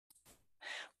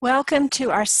Welcome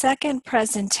to our second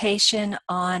presentation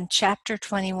on Chapter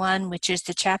 21, which is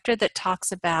the chapter that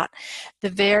talks about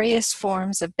the various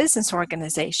forms of business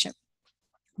organization.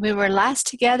 We were last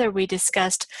together, we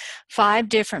discussed 5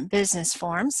 different business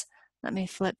forms. Let me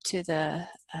flip to the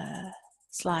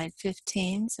slide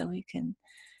 15 so we can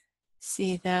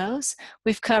see those.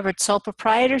 We've covered sole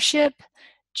proprietorship,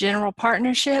 general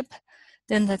partnership,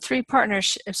 then the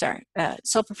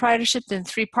sole proprietorship, then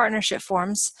 3 partnership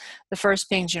forms, the first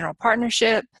being general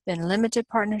partnership, then limited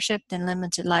partnership, then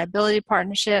limited liability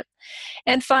partnership,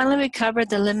 and finally we covered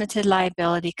the limited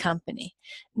liability company.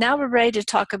 Now we're ready to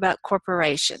talk about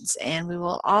corporations, and we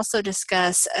will also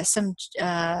discuss some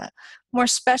more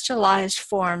specialized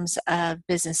forms of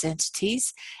business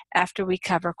entities after we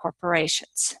cover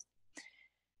corporations.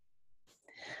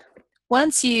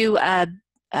 Once you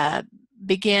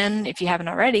begin, if you haven't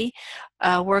already,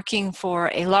 working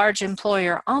for a large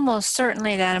employer, almost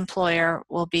certainly that employer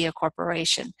will be a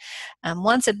corporation.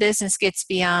 Once a business gets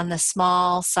beyond the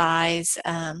small size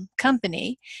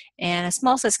company, and a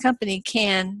small size company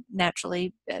can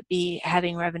naturally be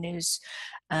having revenues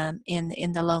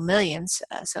in the low millions,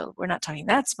 so we're not talking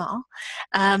that small.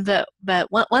 But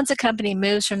once a company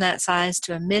moves from that size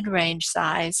to a mid-range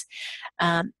size,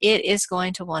 it is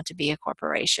going to want to be a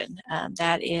corporation.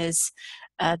 That is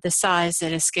the size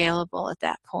that is scalable at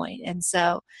that point. And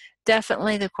so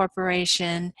definitely the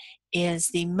corporation is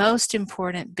the most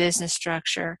important business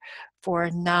structure for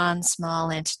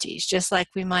non-small entities. Just like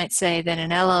we might say that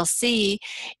an LLC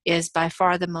is by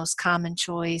far the most common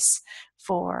choice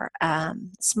for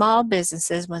small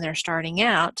businesses when they're starting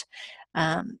out,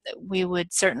 we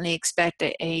would certainly expect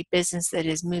a business that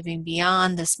is moving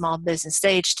beyond the small business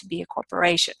stage to be a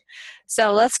corporation.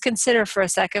 So let's consider for a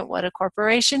second what a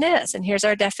corporation is, and here's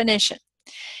our definition.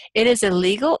 It is a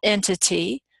legal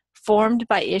entity formed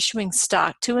by issuing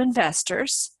stock to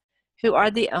investors who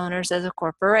are the owners of the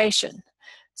corporation.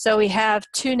 So we have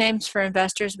 2 names for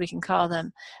investors. We can call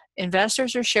them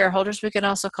investors or shareholders. We can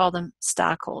also call them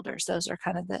stockholders. Those are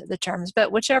kind of the terms.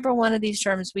 But whichever one of these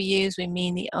terms we use, we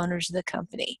mean the owners of the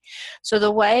company. So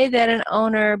the way that an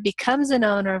owner becomes an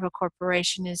owner of a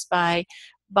corporation is by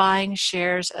buying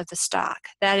shares of the stock.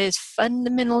 That is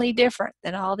fundamentally different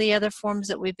than all the other forms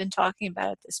that we've been talking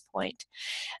about at this point.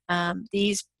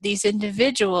 These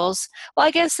individuals, well,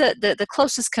 I guess the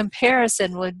closest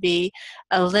comparison would be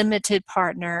a limited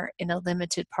partner in a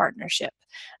limited partnership.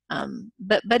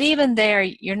 But even there,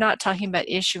 you're not talking about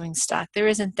issuing stock. There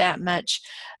isn't that much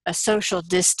a social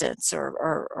distance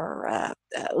or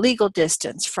legal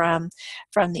distance from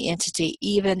the entity,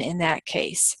 even in that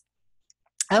case.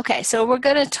 Okay, so we're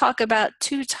going to talk about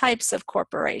 2 types of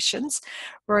corporations.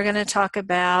 We're going to talk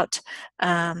about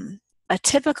a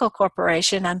typical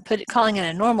corporation. I'm calling it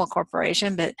a normal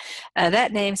corporation, but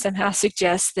that name somehow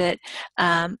suggests that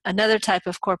another type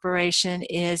of corporation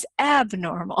is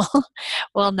abnormal.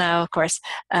 Well, no, of course.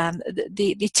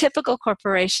 The typical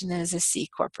corporation is a C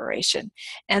corporation.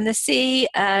 And the C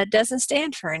doesn't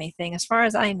stand for anything as far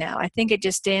as I know. I think it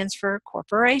just stands for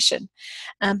corporation.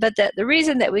 But the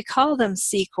reason that we call them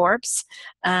C Corps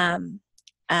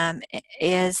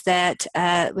is that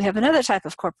we have another type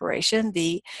of corporation,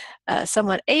 the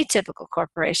somewhat atypical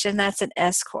corporation. That's an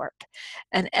S Corp.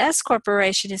 An S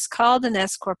corporation is called an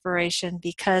S corporation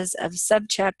because of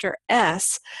subchapter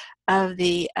S of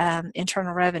the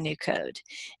Internal Revenue Code.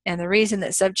 And the reason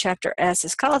that subchapter S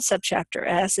is called subchapter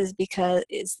S is because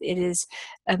it is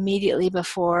immediately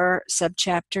before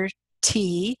subchapter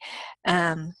T,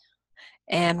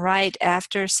 and right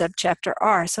after subchapter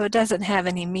R. So it doesn't have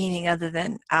any meaning other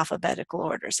than alphabetical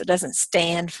order. So it doesn't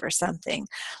stand for something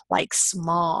like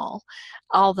small.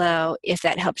 Although, if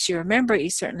that helps you remember, you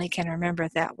certainly can remember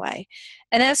it that way.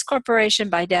 An S corporation,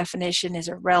 by definition, is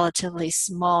a relatively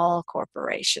small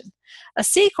corporation. A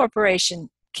C corporation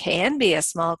can be a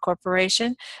small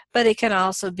corporation, but it can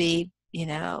also be,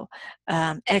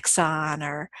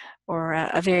 Exxon or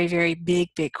a very, very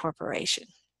big corporation.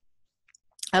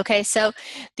 Okay, so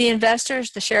the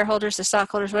investors, the shareholders, the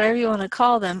stockholders, whatever you want to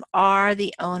call them, are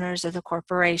the owners of the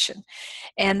corporation.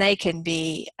 And they can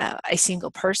be a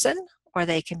single person, or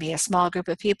they can be a small group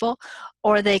of people,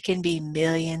 or they can be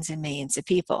millions and millions of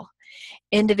people.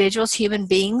 Individuals, human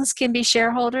beings, can be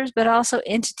shareholders, but also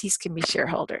entities can be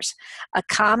shareholders. A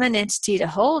common entity to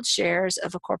hold shares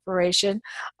of a corporation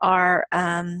are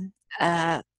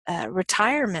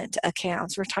retirement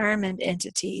accounts, retirement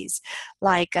entities,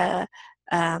 like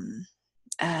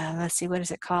let's see, what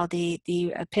is it called? The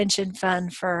pension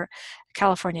fund for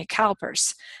California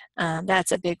CalPERS.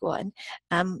 That's a big one.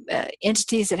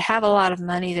 Entities that have a lot of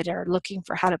money that are looking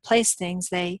for how to place things,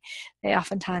 they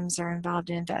oftentimes are involved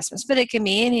in investments. But it can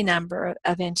be any number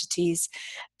of entities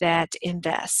that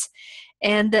invest.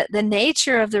 And the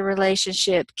nature of the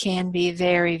relationship can be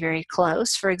very, very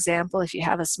close. For example, if you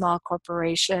have a small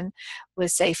corporation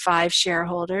with, say, 5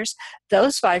 shareholders,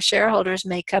 those 5 shareholders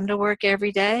may come to work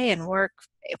every day and work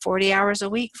 40 hours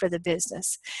a week for the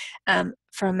business.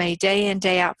 From a day in,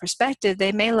 day out perspective,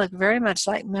 they may look very much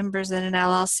like members in an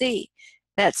LLC.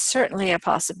 That's certainly a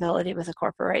possibility with a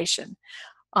corporation.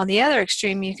 On the other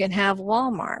extreme, you can have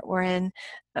Walmart, wherein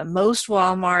most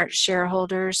Walmart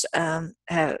shareholders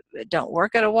don't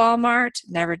work at a Walmart,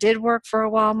 never did work for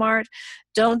a Walmart,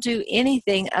 don't do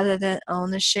anything other than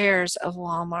own the shares of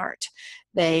Walmart.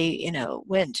 They,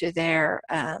 went to their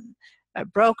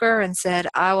broker and said,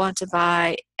 I want to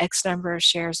buy X number of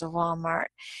shares of Walmart.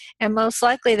 And most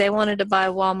likely they wanted to buy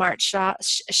Walmart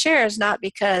shares not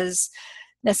because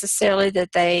necessarily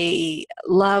that they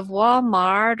love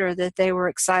Walmart or that they were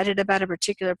excited about a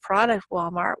particular product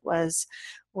Walmart was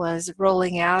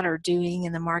rolling out or doing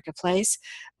in the marketplace,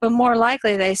 but more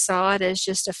likely they saw it as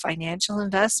just a financial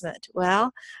investment.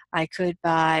 Well, I could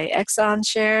buy Exxon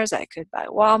shares, I could buy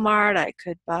Walmart, I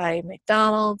could buy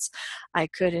McDonald's, I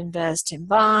could invest in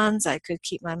bonds, I could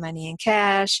keep my money in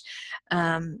cash.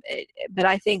 But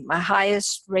I think my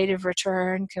highest rate of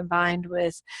return combined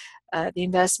with the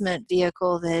investment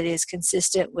vehicle that is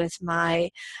consistent with my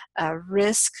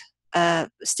risk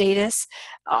status,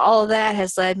 all of that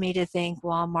has led me to think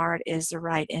Walmart is the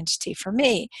right entity for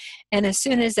me. And as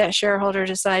soon as that shareholder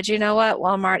decides, you know what,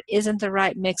 Walmart isn't the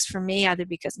right mix for me, either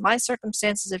because my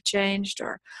circumstances have changed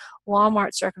or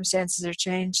Walmart's circumstances have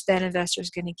changed, that investor is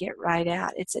going to get right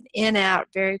out. It's an in-out,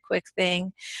 very quick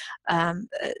thing.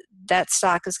 That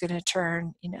stock is going to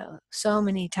turn, so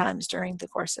many times during the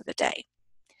course of a day.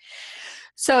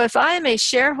 So if I am a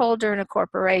shareholder in a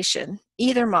corporation,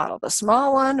 either model, the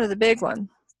small one or the big one,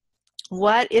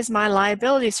 what is my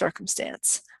liability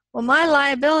circumstance? Well, my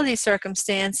liability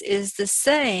circumstance is the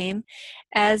same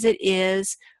as it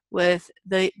is with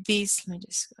these, let me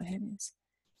just go ahead and,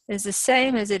 is the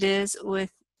same as it is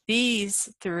with these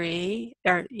 3,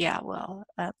 or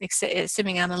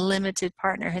assuming I'm a limited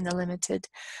partner in the limited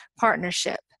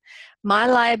partnership. My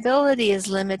liability is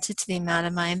limited to the amount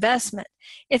of my investment.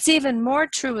 It's even more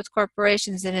true with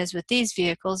corporations than it is with these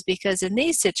vehicles, because in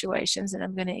these situations, and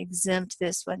I'm going to exempt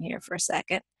this one here for a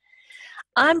second,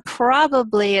 I'm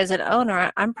probably, as an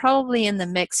owner, I'm probably in the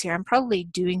mix here. I'm probably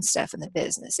doing stuff in the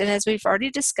business. And as we've already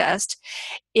discussed,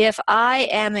 if I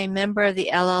am a member of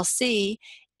the LLC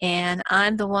and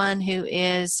I'm the one who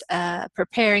is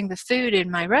preparing the food in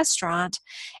my restaurant,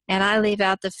 and I leave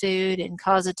out the food and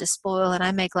cause it to spoil and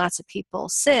I make lots of people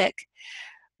sick,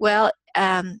 well,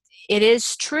 it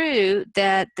is true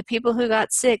that the people who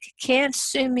got sick can't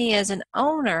sue me as an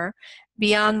owner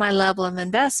beyond my level of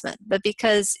investment. But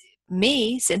because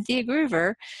me, Cynthia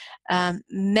Groover,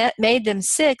 made them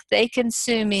sick, they can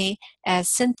sue me as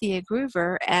Cynthia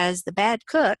Groover as the bad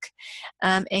cook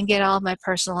and get all of my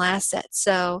personal assets.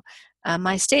 So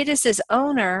my status as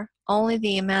owner, only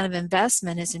the amount of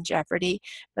investment is in jeopardy,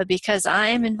 but because I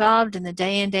am involved in the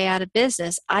day in, day out of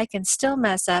business, I can still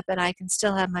mess up and I can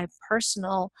still have my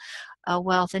personal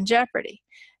wealth in jeopardy.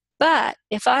 But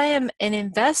if I am an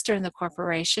investor in the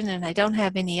corporation and I don't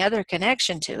have any other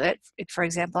connection to it, for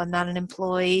example, I'm not an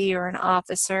employee or an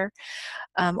officer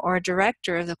or a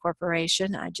director of the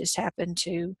corporation, I just happen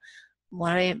to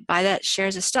want to buy that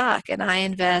shares of stock and I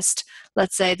invest,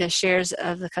 let's say the shares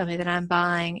of the company that I'm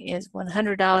buying is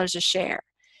 $100 a share,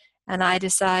 and I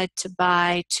decide to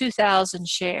buy 2,000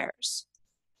 shares.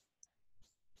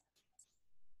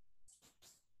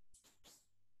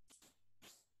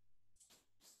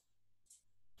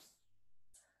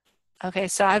 Okay,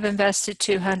 so I've invested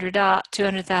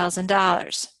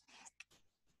 $200,000.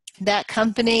 That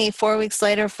company 4 weeks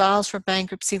later files for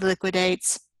bankruptcy,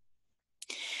 liquidates,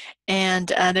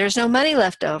 and there's no money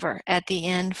left over at the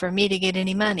end for me to get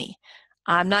any money.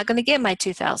 I'm not going to get my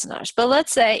 $2,000. But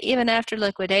let's say even after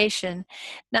liquidation,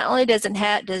 not only does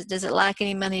it lack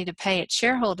any money to pay its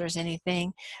shareholders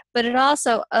anything, but it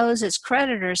also owes its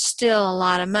creditors still a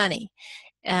lot of money.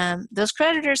 Those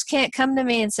creditors can't come to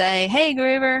me and say, hey,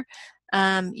 Groover,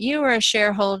 you were a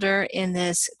shareholder in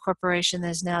this corporation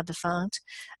that is now defunct.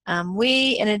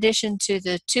 We, in addition to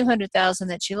the $200,000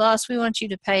 that you lost, we want you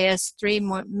to pay us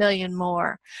 $3 million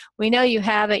more. We know you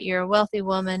have it. You're a wealthy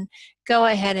woman. Go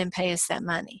ahead and pay us that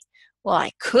money. Well,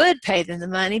 I could pay them the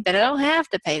money, but I don't have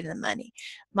to pay them the money.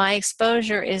 My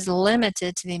exposure is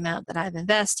limited to the amount that I've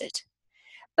invested.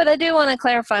 But I do want to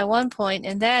clarify one point,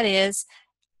 and that is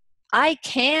I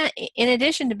can, in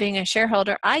addition to being a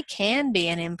shareholder, I can be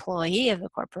an employee of the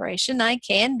corporation. I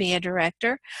can be a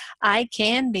director. I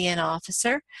can be an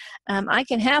officer. I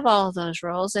can have all of those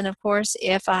roles. And of course,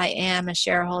 if I am a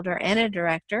shareholder and a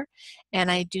director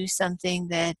and I do something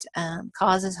that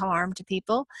causes harm to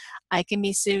people, I can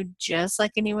be sued just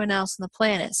like anyone else on the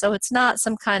planet. So it's not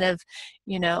some kind of,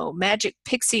 magic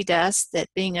pixie dust that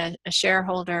being a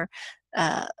shareholder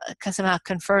somehow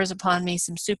confers upon me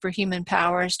some superhuman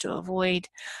powers to avoid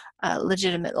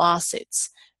legitimate lawsuits.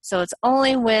 So it's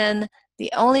only when the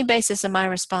only basis of my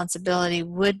responsibility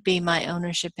would be my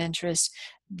ownership interest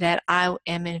that I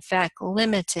am in fact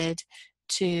limited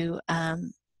to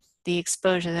the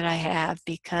exposure that I have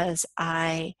because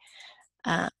the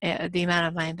amount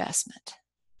of my investment.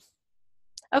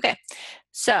 Okay,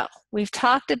 so we've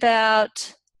talked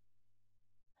about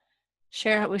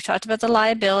we've talked about the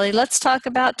liability. Let's talk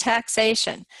about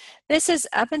taxation. This is,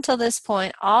 up until this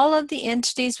point, all of the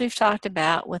entities we've talked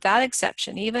about, without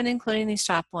exception, even including these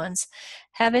top ones,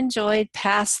 have enjoyed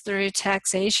pass-through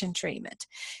taxation treatment,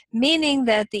 meaning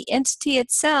that the entity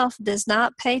itself does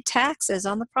not pay taxes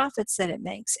on the profits that it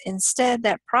makes. Instead,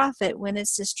 that profit, when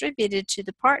it's distributed to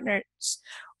the partners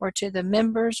or to the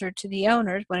members or to the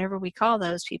owners, whatever we call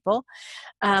those people,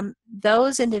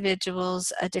 those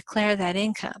individuals declare that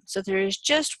income. So there is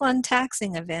just one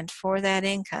taxing event for that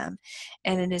income,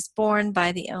 and it is borne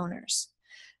by the owners.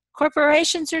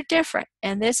 Corporations are different,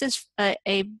 and this is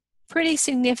a pretty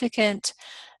significant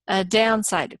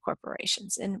downside to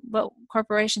corporations. And what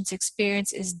corporations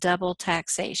experience is double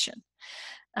taxation.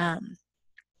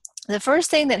 The first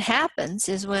thing that happens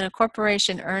is when a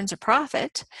corporation earns a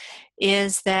profit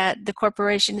is that the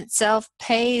corporation itself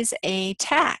pays a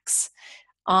tax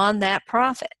on that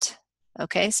profit.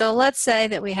 Okay, so let's say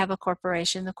that we have a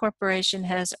corporation. The corporation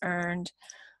has earned,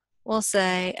 we'll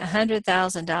say,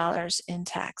 $100,000 in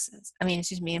taxes.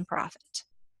 In profit.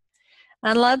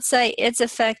 And let's say its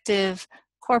effective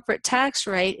corporate tax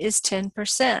rate is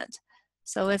 10%.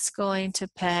 So it's going to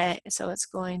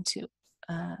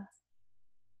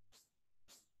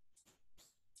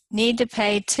need to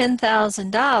pay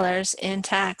 $10,000 in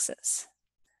taxes.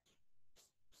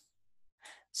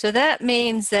 So that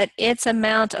means that its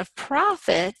amount of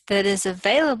profit that is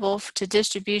available to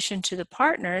distribution to the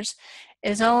partners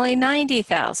is only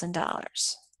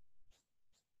 $90,000.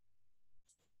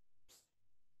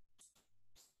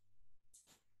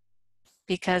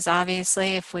 Because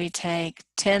obviously if we take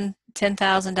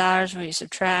 $10,000, we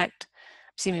subtract,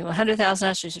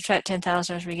 $100,000, we subtract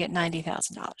 $10,000, we get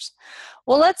 $90,000.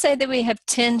 Well, let's say that we have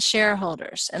 10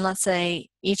 shareholders, and let's say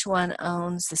each one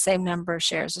owns the same number of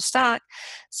shares of stock.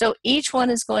 So each one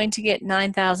is going to get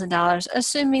 $9,000,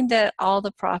 assuming that all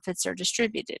the profits are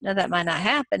distributed. Now, that might not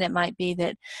happen. It might be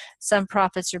that some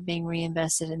profits are being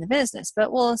reinvested in the business,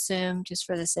 but we'll assume, just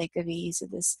for the sake of ease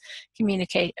of this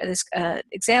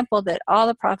example, that all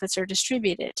the profits are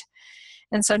distributed.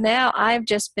 And so now I've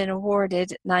just been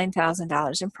awarded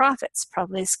 $9,000 in profits.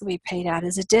 Probably it's going to be paid out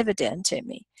as a dividend to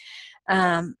me.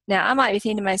 Now I might be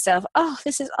thinking to myself, oh,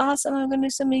 this is awesome. I'm going to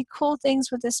do so many cool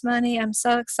things with this money. I'm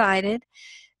so excited.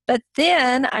 But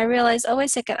then I realize, oh, wait a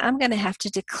second, I'm going to have to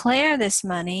declare this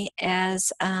money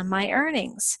as my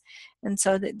earnings. And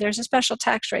so there's a special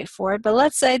tax rate for it. But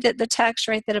let's say that the tax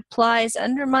rate that applies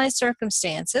under my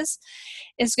circumstances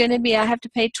is going to be, I have to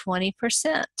pay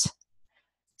 20%.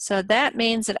 So that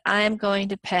means that I'm going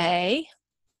to pay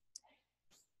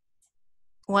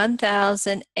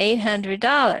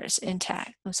 $1,800 in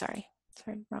tax. Oh, sorry,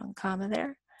 wrong comma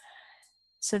there.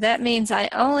 So that means I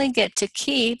only get to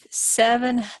keep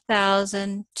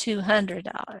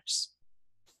 $7,200.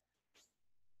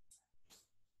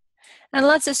 And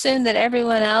let's assume that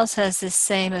everyone else has the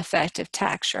same effective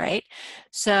tax rate.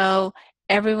 So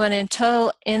everyone in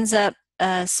total ends up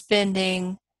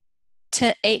spending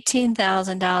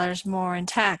 $18,000 more in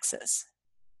taxes.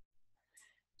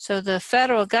 So the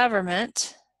federal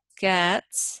government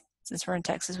gets, since we're in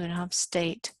Texas, we don't have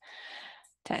state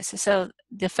taxes. So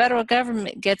the federal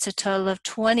government gets a total of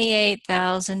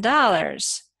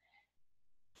 $28,000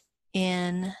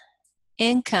 in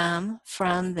income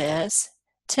from this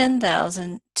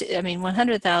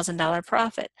 $100,000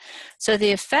 profit. So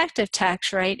the effective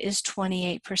tax rate is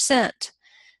 28%.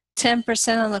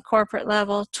 10% on the corporate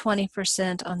level,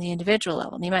 20% on the individual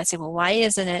level. And you might say, well, why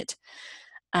isn't it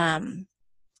 30%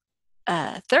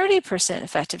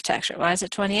 effective tax rate? Why is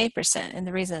it 28%? And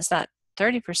the reason it's not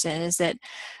 30% is that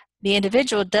the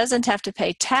individual doesn't have to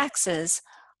pay taxes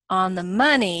on the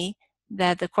money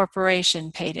that the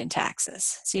corporation paid in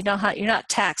taxes. So you're not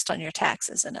taxed on your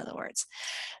taxes, in other words.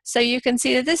 So you can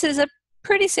see that this is a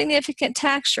pretty significant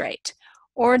tax rate.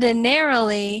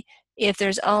 Ordinarily, if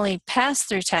there's only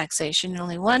pass-through taxation,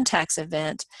 only one tax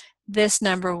event, this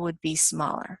number would be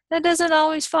smaller. That doesn't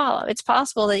always follow. It's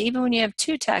possible that even when you have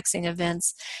two taxing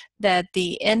events, that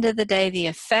the end of the day, the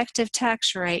effective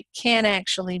tax rate can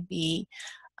actually be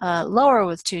lower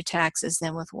with two taxes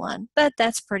than with one, but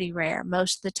that's pretty rare.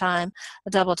 Most of the time,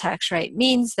 a double tax rate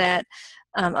means that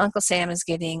Uncle Sam is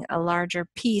getting a larger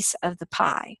piece of the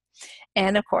pie.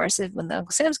 And of course, when the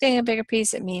Uncle Sam's getting a bigger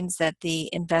piece, it means that the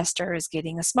investor is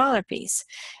getting a smaller piece.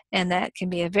 And that can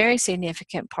be a very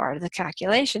significant part of the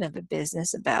calculation of a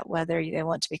business about whether they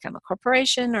want to become a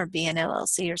corporation or be an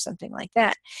LLC or something like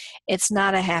that. It's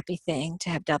not a happy thing to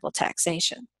have double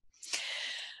taxation.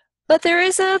 But there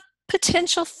is a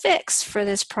potential fix for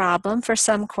this problem for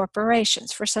some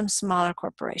corporations, for some smaller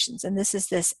corporations, and this is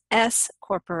this S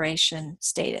corporation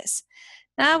status.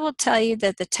 Now, I will tell you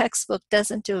that the textbook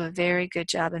doesn't do a very good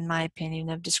job, in my opinion,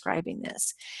 of describing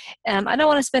this. I don't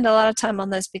want to spend a lot of time on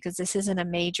this because this isn't a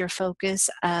major focus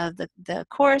of the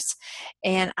course,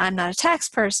 and I'm not a tax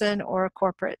person or a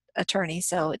corporate attorney,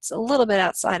 so it's a little bit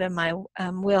outside of my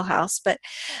wheelhouse, but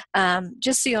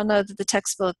just so you'll know that the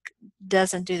textbook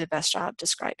doesn't do the best job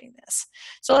describing this.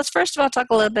 So let's first of all talk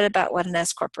a little bit about what an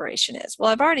S corporation is. Well,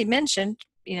 I've already mentioned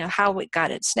how it got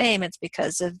its name. It's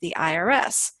because of the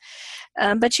IRS.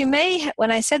 But you may, when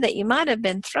I said that, you might have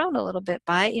been thrown a little bit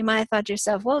by it. You might have thought to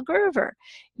yourself, well, Groover,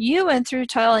 you went through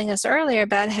telling us earlier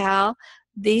about how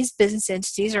these business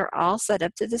entities are all set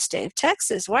up to the state of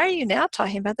Texas. Why are you now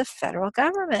talking about the federal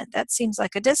government? That seems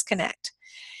like a disconnect.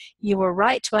 You were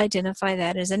right to identify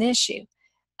that as an issue.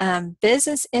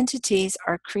 Business entities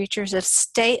are creatures of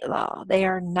state law. They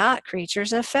are not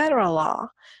creatures of federal law.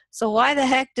 So why the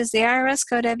heck does the IRS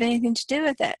code have anything to do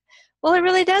with that? Well, it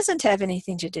really doesn't have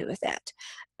anything to do with that.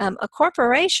 A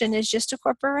corporation is just a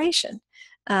corporation.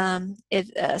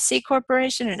 A C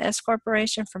corporation and S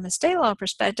corporation from a state law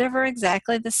perspective are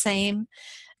exactly the same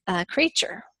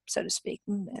creature, so to speak.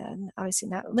 And obviously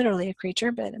not literally a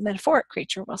creature, but a metaphoric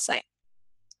creature, we'll say.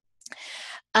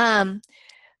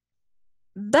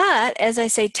 But as I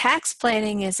say, tax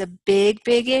planning is a big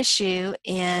issue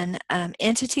in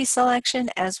entity selection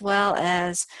as well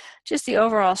as just the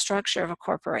overall structure of a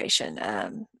corporation.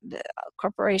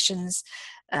 Corporations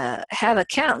have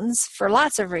accountants for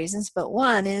lots of reasons, but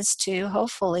one is to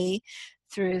hopefully,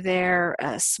 through their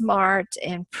smart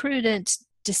and prudent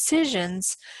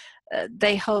decisions,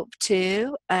 they hope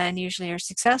to, and usually are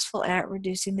successful at,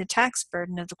 reducing the tax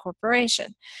burden of the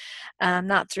corporation.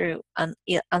 Not through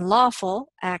unlawful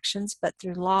actions, but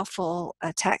through lawful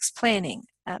tax planning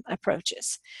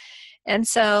approaches. And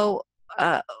so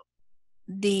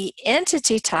the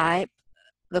entity type,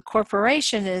 the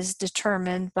corporation, is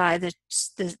determined by the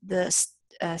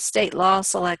state law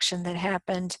selection that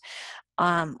happened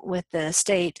with the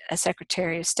state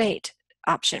Secretary of State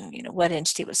option, what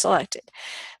entity was selected.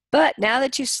 But now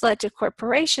that you've selected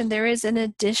corporation, there is an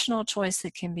additional choice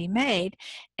that can be made,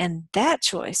 and that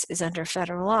choice is under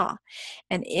federal law.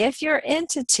 And if your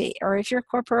entity or if your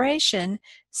corporation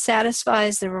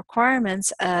satisfies the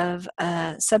requirements of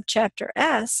subchapter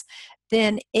S,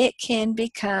 then it can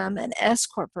become an S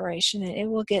corporation, and it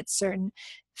will get certain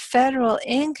federal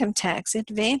income tax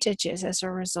advantages as a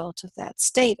result of that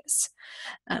status.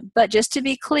 But just to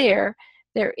be clear,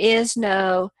 there is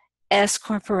no S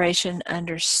corporation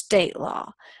under state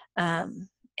law. And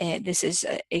this is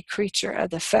a creature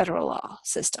of the federal law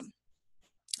system.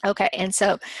 Okay, and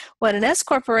so what an S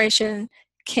corporation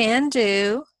can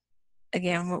do,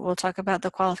 again, we'll talk about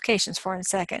the qualifications for in a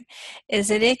second, is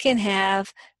that it can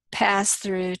have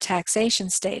pass-through taxation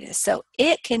status. So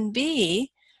it can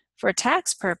be, for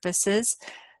tax purposes,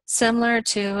 similar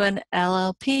to an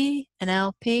LLP, an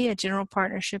LP, a general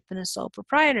partnership, and a sole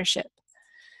proprietorship.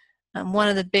 One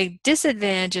of the big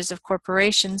disadvantages of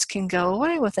corporations can go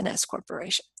away with an S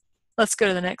corporation. Let's go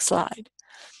to the next slide.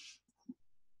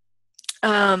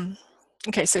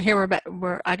 Okay, so here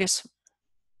here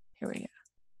we go.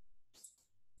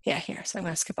 Yeah, here. So I'm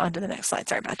going to skip on to the next slide.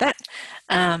 Sorry about that.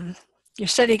 Your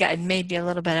study guide may be a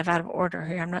little bit out of order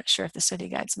here. I'm not sure if the study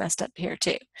guide's messed up here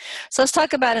too. So let's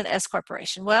talk about an S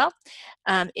corporation. Well,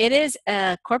 it is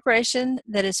a corporation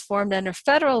that is formed under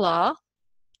federal law,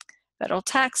 federal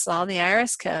tax law, the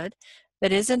IRS code,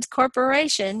 that isn't a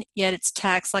corporation, yet it's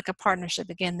taxed like a partnership.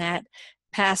 Again, that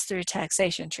pass-through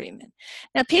taxation treatment.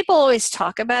 Now, people always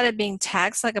talk about it being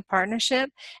taxed like a partnership,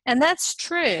 and that's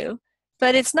true,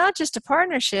 but it's not just a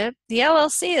partnership. The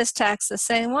LLC is taxed the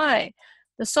same way.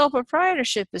 The sole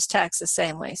proprietorship is taxed the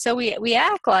same way. So we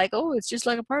act like, oh, it's just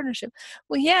like a partnership.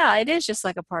 Well, yeah, it is just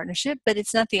like a partnership, but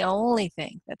it's not the only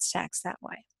thing that's taxed that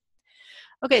way.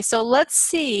 Okay, so let's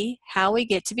see how we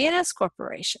get to be an S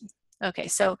corporation. Okay,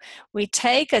 so we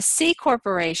take a C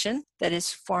corporation that is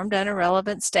formed under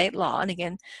relevant state law, and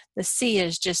again, the C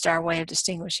is just our way of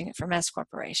distinguishing it from S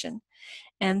corporation.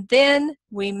 And then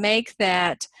we make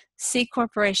that C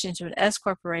corporation to an S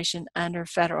corporation under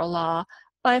federal law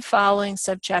by following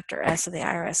subchapter S of the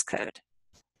IRS code.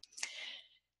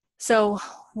 So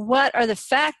what are the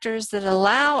factors that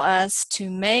allow us to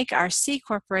make our C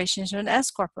corporation to an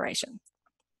S corporation?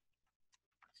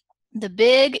 The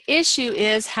big issue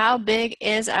is, how big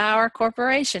is our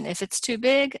corporation? If it's too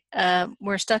big,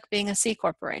 we're stuck being a C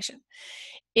corporation.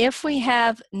 If we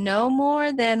have no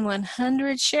more than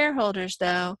 100 shareholders,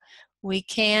 though, we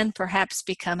can perhaps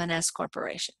become an S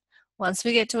corporation. Once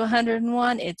we get to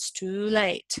 101, it's too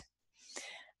late.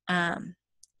 And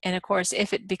of course,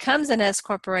 if it becomes an S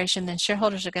corporation, then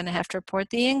shareholders are going to have to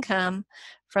report the income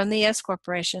from the S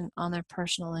corporation on their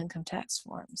personal income tax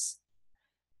forms.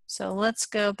 So let's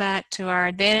go back to our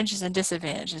advantages and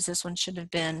disadvantages. This one should have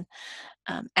been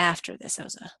after this. There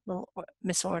was a little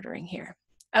misordering here.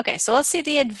 Okay, so let's see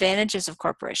the advantages of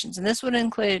corporations, and this would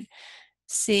include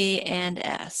C and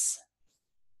S.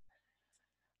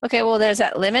 Okay, well, there's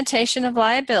that limitation of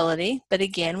liability, but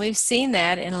again, we've seen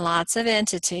that in lots of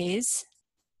entities.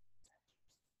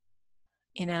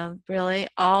 You know, really,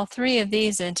 all three of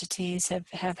these entities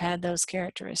have had those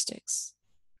characteristics.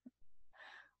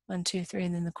 1, 2, 3,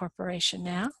 and then the corporation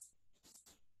now.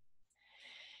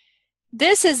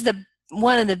 This is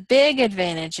one of the big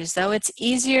advantages, though. It's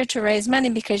easier to raise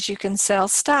money because you can sell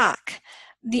stock.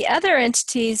 The other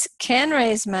entities can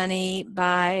raise money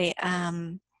by,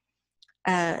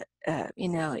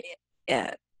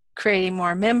 creating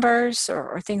more members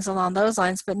or things along those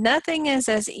lines, but nothing is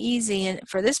as easy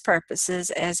for this purposes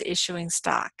as issuing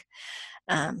stock.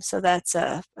 So that's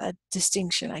a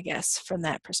distinction, I guess, from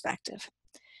that perspective.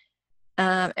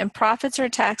 And profits are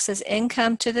taxed as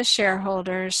income to the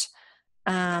shareholders,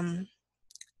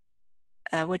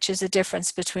 which is a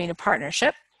difference between a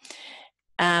partnership.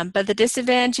 But the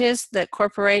disadvantage is that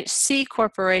C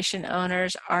corporation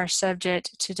owners are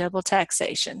subject to double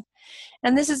taxation.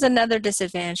 And this is another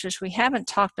disadvantage which we haven't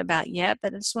talked about yet,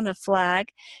 but I just want to flag,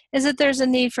 is that there's a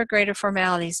need for greater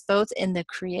formalities, both in the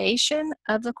creation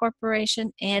of the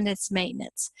corporation and its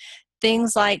maintenance.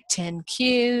 Things like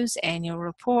 10Qs, annual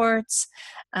reports,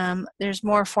 there's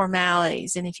more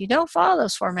formalities. And if you don't follow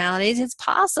those formalities, it's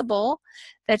possible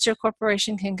that your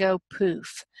corporation can go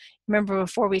poof. Remember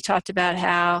before we talked about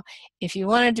how if you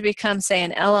wanted to become, say,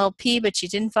 an LLP, but you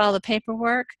didn't follow the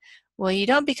paperwork, well, you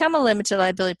don't become a limited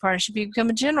liability partnership, you become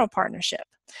a general partnership.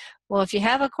 Well, if you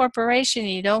have a corporation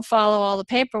and you don't follow all the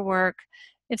paperwork,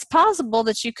 it's possible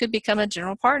that you could become a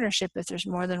general partnership if there's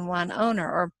more than one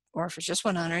owner, or if it's just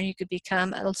one owner, you could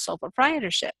become a sole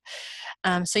proprietorship.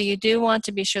 So you do want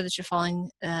to be sure that you're following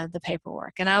the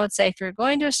paperwork. And I would say if you're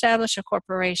going to establish a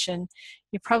corporation,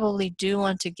 you probably do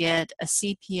want to get a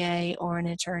CPA or an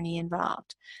attorney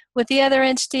involved. With the other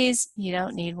entities, you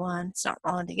don't need one. It's not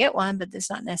wrong to get one, but it's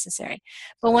not necessary.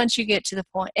 But once you get to the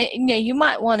point, you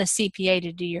might want a CPA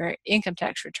to do your income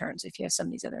tax returns if you have some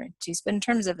of these other entities. But in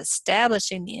terms of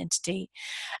establishing the entity,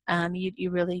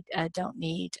 you really don't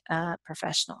need a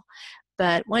professional.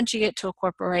 But once you get to a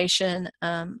corporation,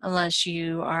 unless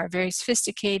you are a very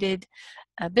sophisticated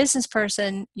business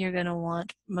person, you're going to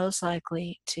want most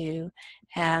likely to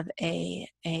have either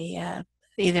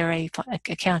a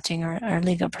accounting or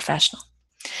legal professional.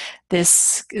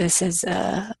 This is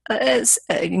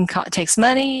it takes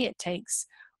money, it takes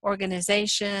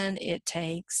organization, it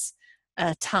takes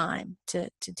time to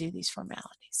do these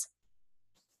formalities.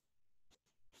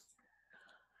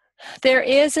 There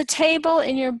is a table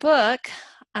in your book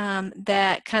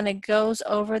that kind of goes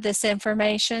over this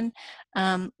information.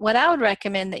 What I would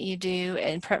recommend that you do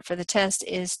in prep for the test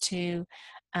is to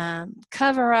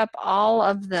cover up all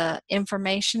of the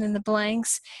information in the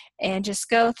blanks and just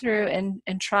go through and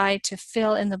try to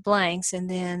fill in the blanks, and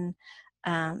then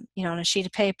on a sheet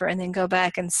of paper, and then go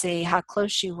back and see how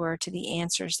close you were to the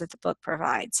answers that the book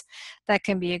provides. That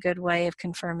can be a good way of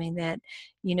confirming that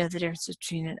you know the difference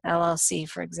between an LLC,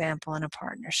 for example, and a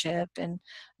partnership and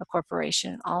a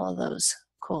corporation, all of those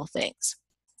cool things.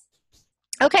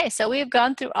 Okay, so we've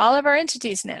gone through all of our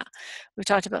entities now. We've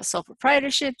talked about sole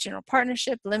proprietorship, general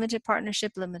partnership, limited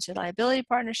liability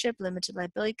partnership, limited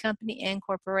liability company, and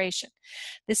corporation.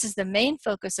 This is the main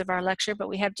focus of our lecture, but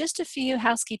we have just a few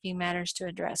housekeeping matters to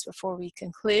address before we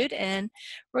conclude, and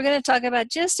we're going to talk about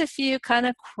just a few kind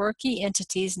of quirky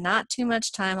entities, not too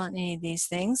much time on any of these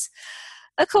things.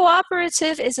 A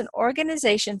cooperative is an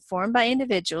organization formed by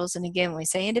individuals, and again, when we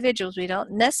say individuals, we don't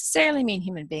necessarily mean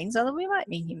human beings, although we might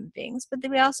mean human beings, but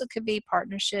we also could be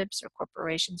partnerships or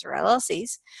corporations or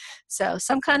LLCs. So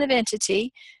some kind of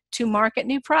entity to market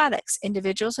new products.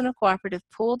 Individuals in a cooperative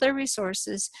pool their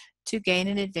resources to gain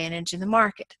an advantage in the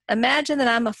market. Imagine that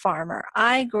I'm a farmer.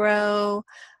 I grow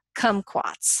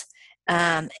kumquats,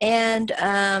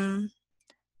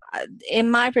 in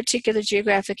my particular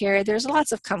geographic area, there's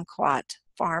lots of kumquat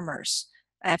farmers.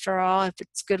 After all, if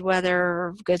it's good weather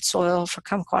or good soil for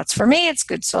kumquats, for me, it's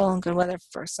good soil and good weather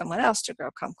for someone else to grow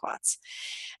kumquats.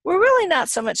 We're really not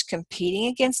so much competing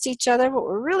against each other. What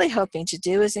we're really hoping to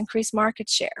do is increase market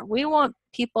share. We want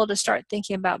people to start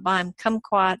thinking about buying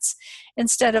kumquats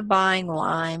instead of buying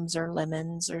limes or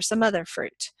lemons or some other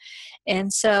fruit.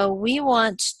 And so we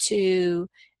want to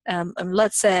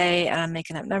let's say, I'm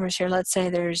making up numbers here, let's say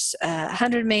there's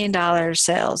 $100 million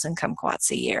sales in kumquats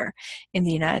a year in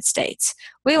the United States.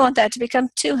 We want that to become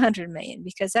 $200 million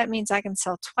because that means I can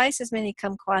sell twice as many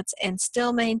kumquats and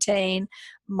still maintain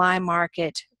my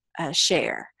market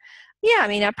share. Yeah, I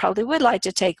mean, I probably would like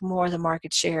to take more of the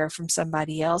market share from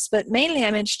somebody else, but mainly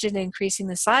I'm interested in increasing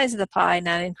the size of the pie,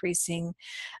 not increasing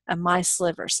my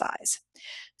sliver size.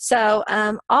 So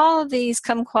all of these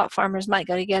kumquat farmers might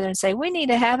go together and say, we need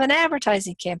to have an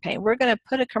advertising campaign. We're going to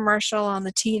put a commercial on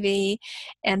the TV,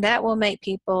 and that will make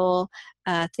people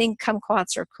think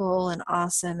kumquats are cool and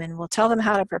awesome, and we'll tell them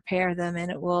how to prepare them, and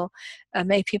it will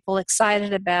make people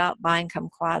excited about buying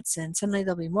kumquats, and suddenly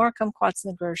there'll be more kumquats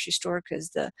in the grocery store because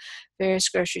the various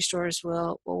grocery stores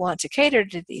will want to cater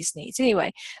to these needs.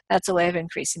 Anyway, that's a way of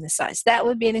increasing the size. That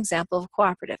would be an example of a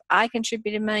cooperative. I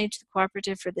contributed money to the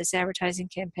cooperative for this advertising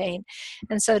campaign,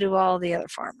 and so do all the other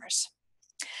farmers.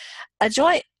 A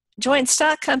joint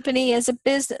stock company is a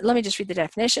business, let me just read the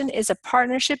definition, is a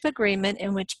partnership agreement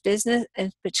in which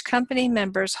company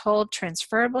members hold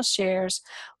transferable shares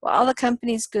while all the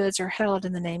company's goods are held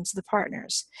in the names of the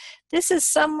partners. This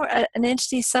is an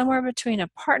entity somewhere between a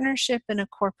partnership and a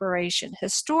corporation.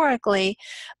 Historically,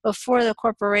 before the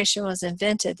corporation was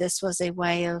invented, this was a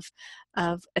way of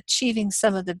achieving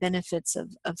some of the benefits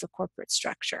of the corporate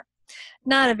structure.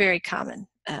 Not a very common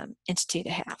entity to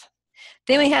have.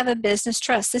 Then we have a business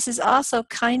trust. This is also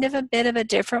kind of a bit of a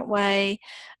different way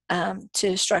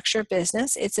to structure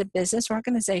business. It's a business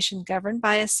organization governed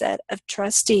by a set of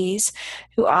trustees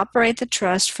who operate the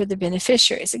trust for the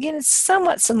beneficiaries. Again, it's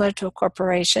somewhat similar to a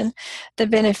corporation. The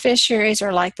beneficiaries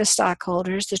are like the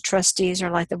stockholders. The trustees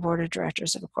are like the board of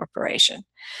directors of a corporation.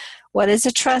 What is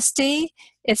a trustee?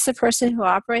 It's the person who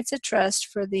operates a trust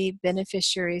for the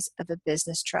beneficiaries of a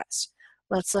business trust.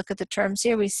 Let's look at the terms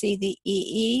here. We see the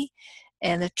EE,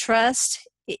 and the trust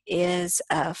is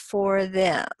for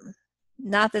them.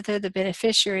 Not that they're the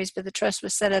beneficiaries, but the trust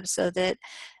was set up so that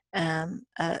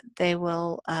they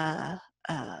will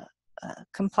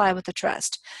comply with the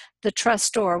trust. The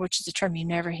trustor, which is a term you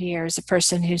never hear, is the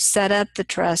person who set up the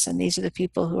trust, and these are the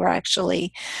people who are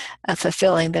actually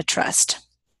fulfilling the trust.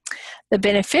 The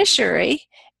beneficiary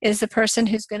is the person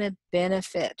who's going to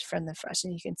benefit from the trust.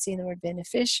 And you can see the word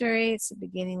beneficiary. It's the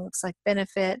beginning, looks like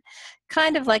benefit,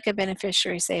 kind of like a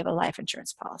beneficiary, say, of a life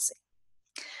insurance policy.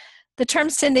 The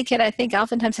term syndicate, I think,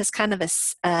 oftentimes has kind of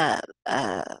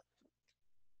a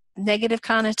negative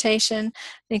connotation.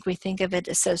 I think we think of it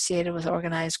associated with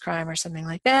organized crime or something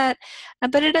like that,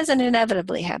 but it doesn't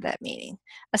inevitably have that meaning.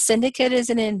 A syndicate is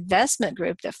an investment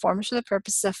group that forms for the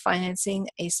purpose of financing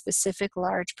a specific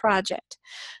large project.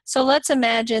 So let's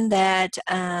imagine that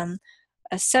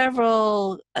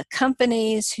several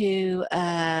companies who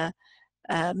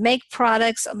make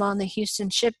products along the Houston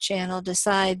Ship Channel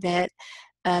decide that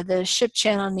the ship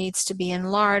channel needs to be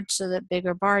enlarged so that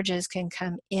bigger barges can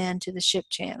come into the ship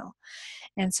channel.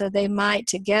 And so they might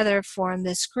together form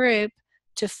this group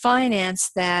to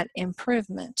finance that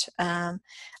improvement.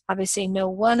 Obviously, no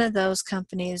one of those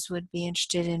companies would be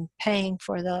interested in paying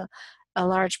for a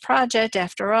large project.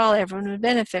 After all, everyone would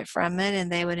benefit from it,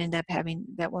 and they would end up having,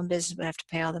 that one business would have to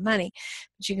pay all the money.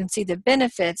 But you can see the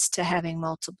benefits to having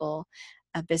multiple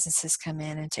businesses come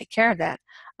in and take care of that.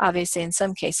 Obviously, in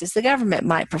some cases, the government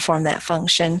might perform that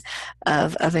function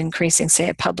of increasing, say,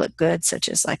 a public good, such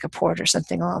as like a port or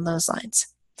something along those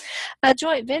lines. A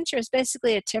joint venture is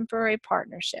basically a temporary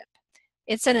partnership.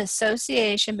 It's an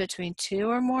association between two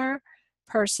or more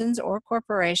persons or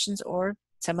corporations or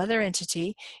some other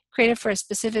entity created for a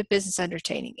specific business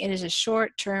undertaking. It is a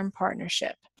short-term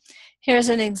partnership. Here's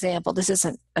an example. This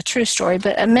isn't a true story,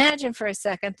 but imagine for a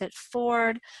second that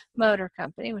Ford Motor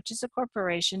Company, which is a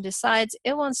corporation, decides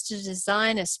it wants to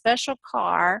design a special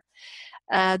car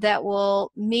that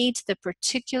will meet the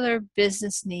particular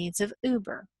business needs of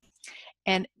Uber.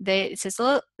 And it says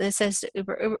to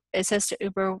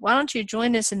Uber, why don't you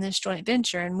join us in this joint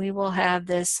venture, and we will have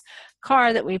this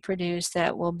car that we produce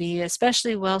that will be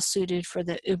especially well suited for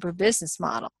the Uber business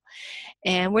model.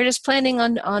 And we're just planning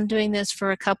on doing this for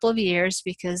a couple of years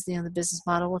because the business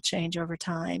model will change over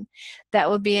time. That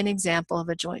would be an example of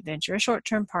a joint venture, a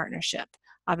short-term partnership.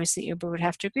 Obviously, Uber would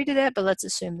have to agree to that, but let's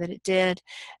assume that it did.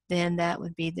 Then that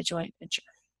would be the joint venture.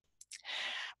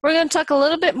 We're going to talk a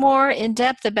little bit more in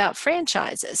depth about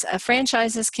franchises.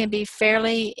 Franchises can be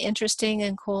fairly interesting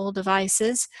and cool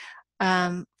devices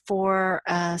for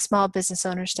small business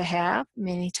owners to have.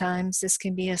 Many times this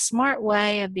can be a smart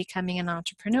way of becoming an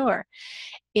entrepreneur.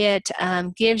 It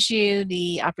gives you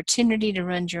the opportunity to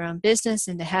run your own business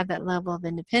and to have that level of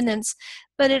independence,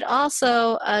 but it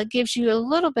also gives you a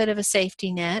little bit of a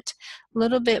safety net, a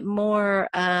little bit more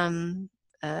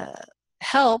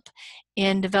help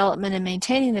in development and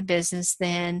maintaining the business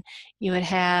than you would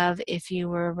have if you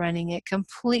were running it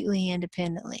completely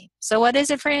independently. So what is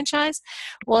a franchise?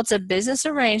 Well, it's a business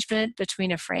arrangement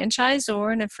between a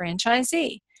franchisor and a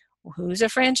franchisee. Well, who's a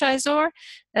franchisor?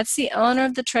 That's the owner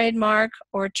of the trademark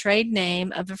or trade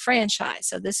name of a franchise.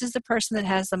 So this is the person that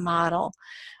has the model.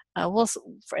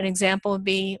 For an example would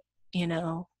be,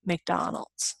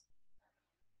 McDonald's,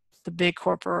 the big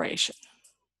corporation.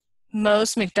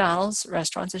 Most McDonald's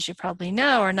restaurants, as you probably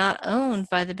know, are not owned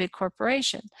by the big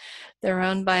corporation. They're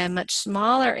owned by a much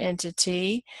smaller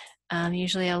entity,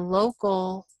 usually a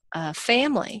local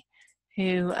family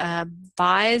who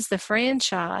buys the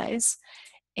franchise,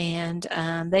 and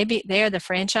they are the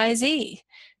franchisee.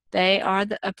 They are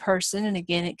a person, and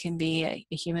again, it can be a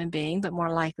human being, but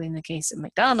more likely in the case of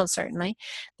McDonald's, certainly,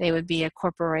 they would be a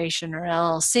corporation or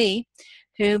LLC,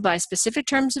 who by specific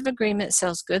terms of agreement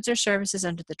sells goods or services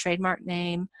under the trademark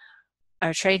name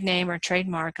or trade name or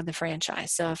trademark of the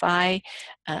franchise. So if I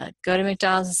go to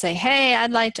McDonald's and say, hey,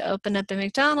 I'd like to open up a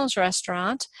McDonald's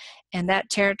restaurant, and that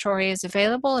territory is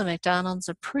available and McDonald's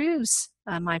approves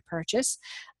my purchase,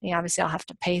 obviously I'll have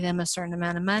to pay them a certain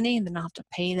amount of money, and then I'll have to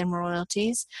pay them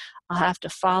royalties. I'll have to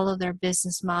follow their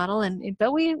business model,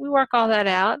 but we work all that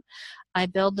out. I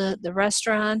build the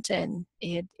restaurant, and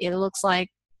it looks like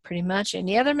pretty much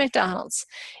any other McDonald's.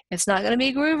 It's not going to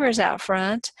be Groover's out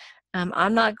front.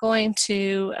 I'm not going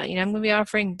to, I'm going to be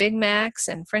offering Big Macs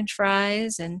and French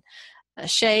fries and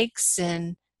shakes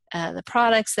and the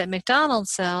products that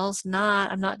McDonald's sells.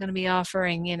 I'm not going to be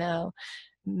offering,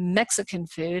 Mexican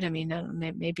food.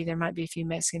 Maybe there might be a few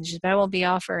Mexican dishes, but I won't be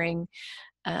offering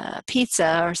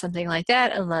pizza or something like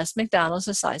that unless McDonald's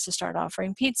decides to start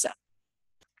offering pizza.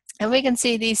 And we can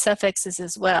see these suffixes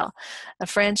as well. A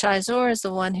franchisor is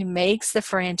the one who makes the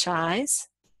franchise,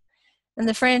 and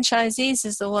the franchisee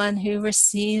is the one who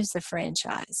receives the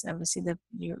franchise. Obviously,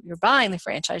 you're buying the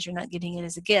franchise, you're not getting it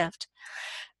as a gift.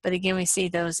 But again, we see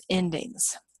those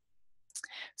endings.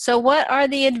 So what are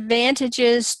the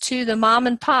advantages to the mom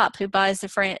and pop who buys the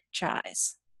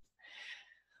franchise?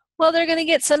 Well, they're going to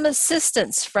get some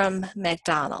assistance from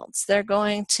McDonald's. They're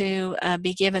going to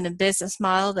be given a business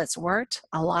model that's worked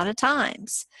a lot of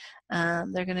times.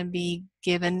 They're going to be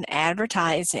given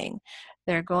advertising.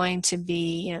 They're going to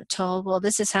be told, well,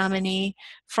 this is how many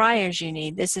fryers you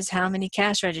need. This is how many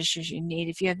cash registers you need.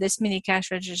 If you have this many cash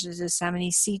registers, this is how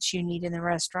many seats you need in the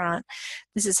restaurant.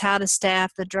 This is how to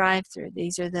staff the drive-thru.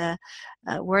 These are the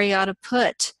where you ought to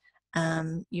put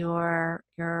your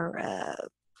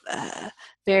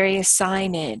various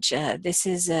signage. This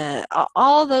is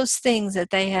all those things that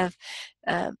they have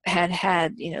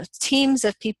had teams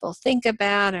of people think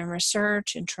about and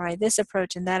research and try this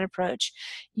approach and that approach.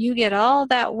 You get all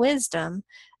that wisdom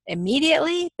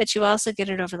immediately, but you also get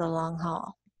it over the long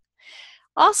haul.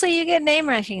 Also, you get name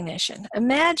recognition.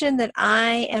 Imagine that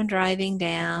I am driving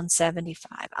down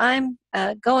 75. I'm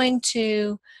going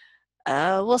to,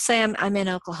 we'll say I'm in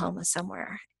Oklahoma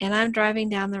somewhere, and I'm driving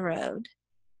down the road.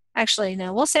 Actually,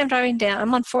 no, we'll say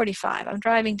I'm on 45. I'm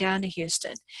driving down to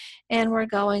Houston, and we're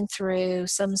going through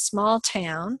some small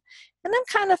town, and I'm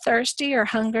kind of thirsty or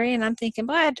hungry, and I'm thinking,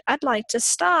 boy, I'd like to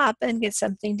stop and get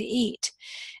something to eat.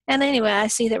 And anyway, I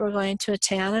see that we're going to a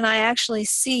town, and I actually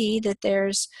see that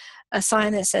there's a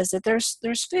sign that says that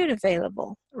there's food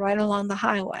available right along the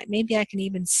highway. Maybe I can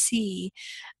even see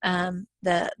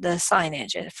the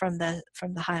signage from the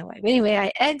highway. But anyway,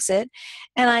 I exit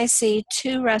and I see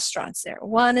two restaurants there.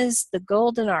 One is the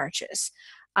Golden Arches.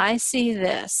 I see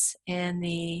this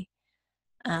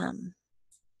um,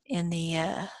 in the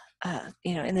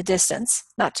in the distance,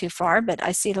 not too far, but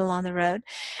I see it along the road.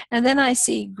 And then I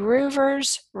see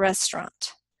Groover's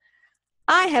Restaurant.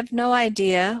 I have no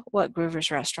idea what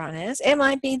Groover's Restaurant is. It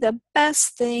might be the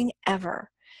best thing ever.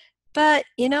 But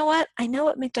you know what? I know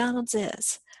what McDonald's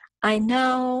is. I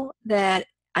know that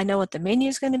I know what the menu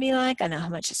is going to be like. I know how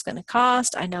much it's going to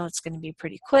cost. I know it's going to be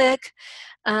pretty quick.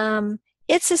 Um,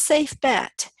 it's a safe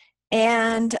bet.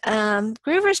 And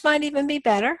Groover's might even be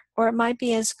better, or it might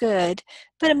be as good,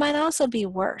 but it might also be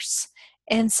worse.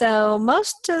 And so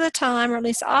most of the time, or at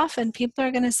least often, people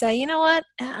are going to say, you know what,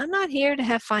 I'm not here to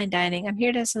have fine dining. I'm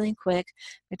here to have something quick.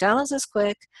 McDonald's is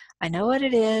quick. I know what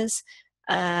it is.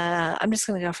 I'm just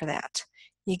going to go for that.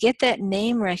 You get that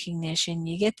name recognition.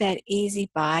 You get that easy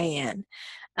buy-in.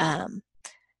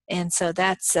 And so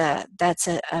that's a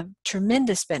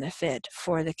tremendous benefit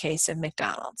for the case of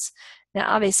McDonald's. Now,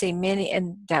 obviously,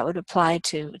 and that would apply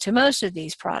to most of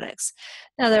these products.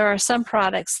 Now, there are some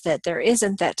products that there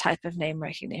isn't that type of name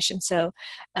recognition. So,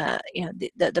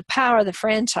 the power of the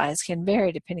franchise can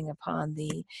vary depending upon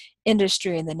the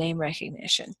industry and the name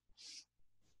recognition.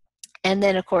 And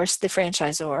then, of course, the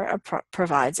franchisor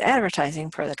provides advertising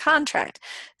per the contract.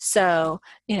 So,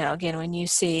 again, when you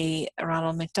see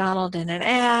Ronald McDonald in an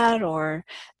ad, or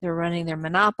they're running their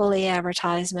Monopoly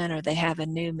advertisement, or they have a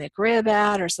new McRib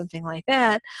ad or something like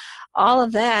that, all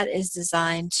of that is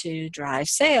designed to drive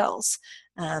sales,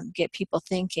 get people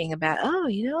thinking about, oh,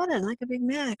 you know what, I'd like a Big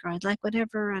Mac, or I'd like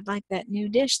that new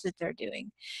dish that they're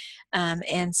doing.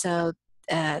 And so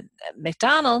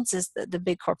McDonald's is the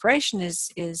big corporation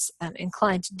is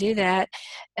inclined to do that,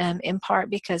 in part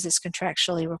because it's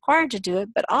contractually required to do it,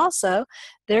 but also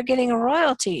they're getting a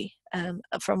royalty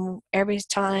from every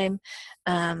time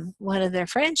one of their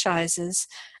franchises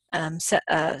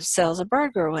sells a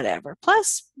burger or whatever.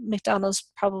 Plus, McDonald's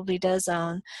probably does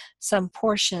own some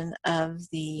portion of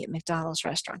the McDonald's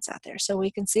restaurants out there. So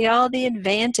we can see all the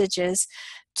advantages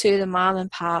to the mom and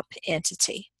pop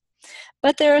entity.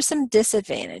 But there are some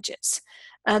disadvantages.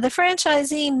 The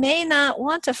franchisee may not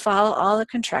want to follow all the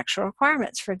contractual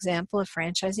requirements. For example, a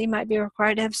franchisee might be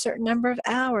required to have a certain number of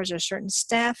hours or certain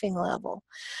staffing level.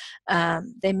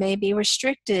 They may be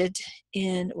restricted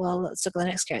let's look at the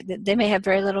next category. They may have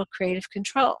very little creative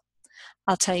control.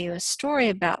 I'll tell you a story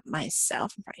about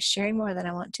myself. I'm probably sharing more than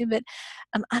I want to, but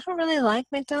I don't really like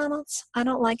McDonald's. I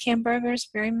don't like hamburgers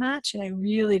very much, and I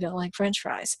really don't like French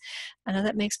fries. I know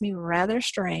that makes me rather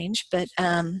strange, but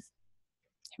here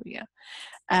we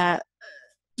go.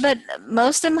 But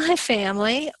most of my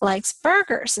family likes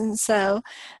burgers, and so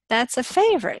that's a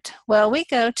favorite. Well, we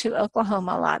go to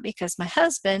Oklahoma a lot because my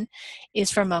husband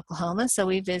is from Oklahoma, so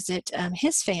we visit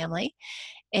his family.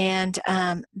 And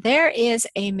there is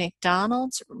a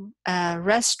McDonald's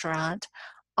restaurant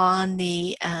on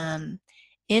the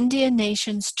Indian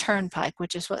Nations Turnpike,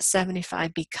 which is what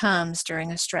 75 becomes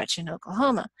during a stretch in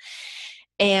Oklahoma.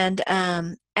 And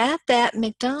at that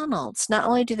McDonald's, not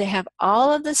only do they have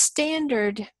all of the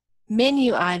standard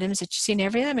menu items that you see in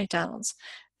every other McDonald's,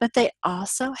 but they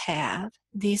also have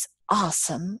these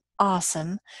awesome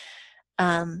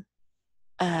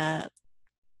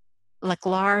like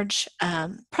large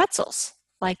pretzels,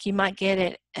 like you might get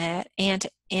it at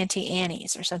Auntie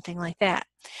Annie's or something like that.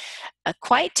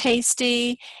 Quite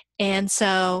tasty. And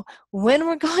so when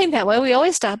we're going that way, we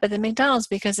always stop at the McDonald's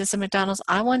because it's a McDonald's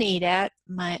I want to eat at.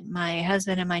 My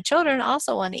husband and my children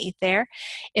also want to eat there.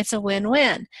 It's a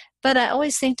win-win. But I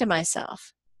always think to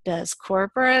myself, does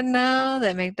corporate know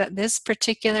that this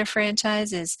particular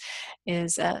franchise is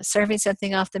serving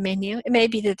something off the menu? It may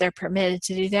be that they're permitted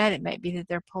to do that. It might be that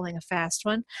they're pulling a fast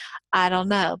one. I don't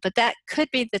know. But that could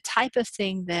be the type of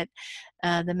thing that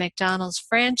the McDonald's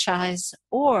franchise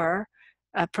or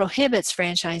prohibits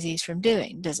franchisees from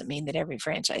doing. Doesn't mean that every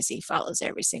franchisee follows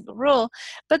every single rule,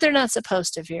 but they're not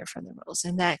supposed to veer from the rules,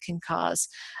 and that can cause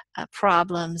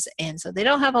problems. And so they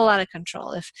don't have a lot of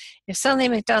control. If suddenly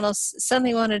McDonald's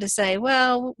suddenly wanted to say,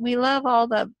 well, we love all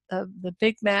the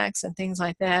Big Macs and things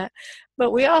like that,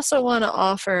 but we also want to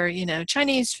offer,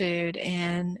 Chinese food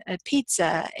and a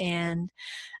pizza and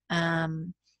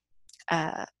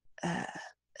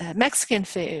Mexican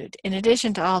food, in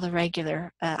addition to all the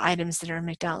regular items that are in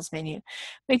McDonald's menu,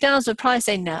 McDonald's would probably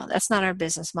say, no, that's not our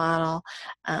business model.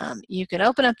 You can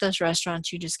open up those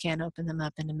restaurants, you just can't open them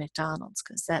up into McDonald's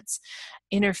because that's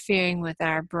interfering with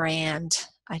our brand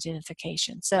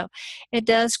identification. So it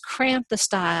does cramp the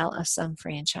style of some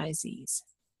franchisees.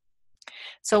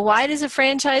 So why does a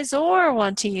franchisor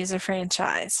want to use a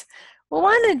franchise? Well,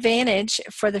 one advantage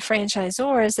for the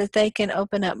franchisor is that they can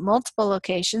open up multiple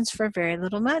locations for very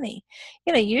little money.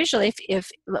 Usually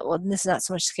well, this is not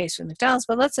so much the case with McDonald's,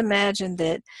 but let's imagine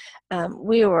that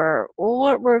we're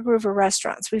Groover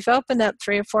restaurants. We've opened up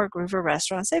 3 or 4 Groover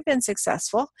restaurants. They've been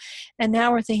successful. And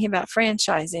now we're thinking about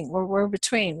franchising. We're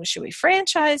between, well, should we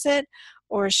franchise it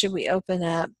or should we open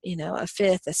up, a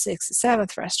 5th, a 6th, a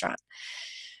 7th restaurant?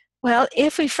 Well,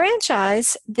 if we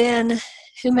franchise, then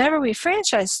whomever we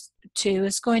franchise to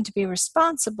is going to be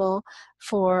responsible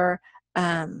for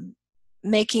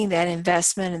making that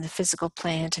investment in the physical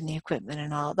plant and the equipment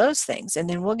and all those things. And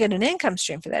then we'll get an income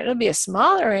stream for that. It'll be a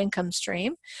smaller income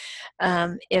stream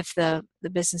if the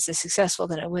business is successful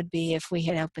than it would be if we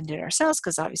had opened it ourselves,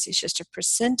 because obviously it's just a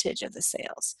percentage of the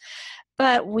sales.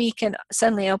 But we can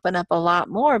suddenly open up a lot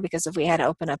more, because if we had to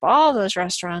open up all those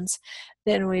restaurants,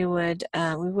 then we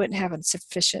wouldn't have a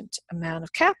sufficient amount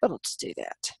of capital to do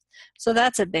that. So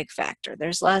that's a big factor.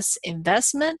 There's less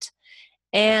investment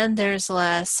and there's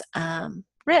less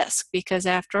risk, because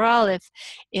after all,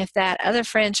 if that other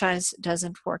franchise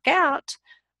doesn't work out,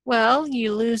 well,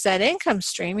 you lose that income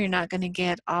stream. You're not going to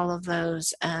get all of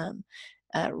those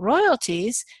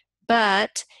royalties,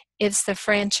 but it's the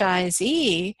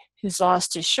franchisee who's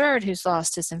lost his shirt, who's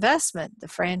lost his investment. The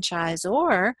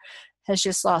franchisor has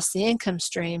just lost the income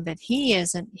stream, but he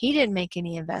didn't make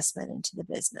any investment into the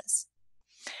business.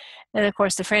 And of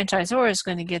course, the franchisor is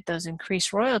going to get those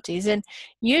increased royalties. And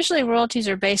usually royalties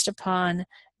are based upon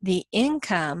the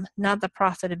income, not the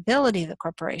profitability of the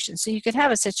corporation. So you could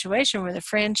have a situation where the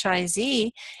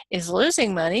franchisee is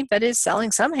losing money, but is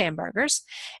selling some hamburgers.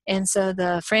 And so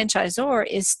the franchisor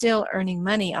is still earning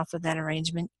money off of that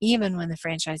arrangement, even when the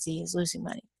franchisee is losing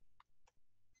money.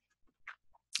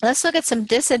 Let's look at some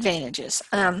disadvantages.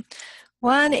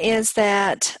 One is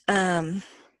that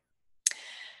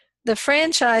the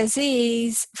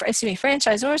franchisor's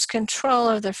control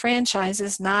of the franchise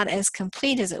is not as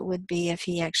complete as it would be if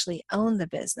he actually owned the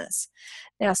business.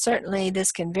 Now, certainly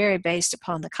this can vary based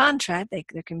upon the contract. There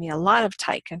can be a lot of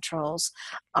tight controls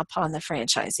upon the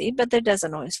franchisee, but that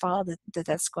doesn't always follow that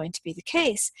that's going to be the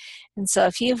case. And so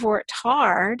if you've worked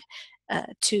hard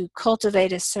to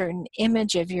cultivate a certain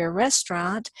image of your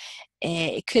restaurant,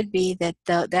 it could be that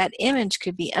that image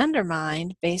could be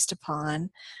undermined based upon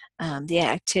the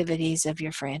activities of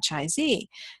your franchisee.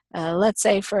 Let's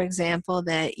say, for example,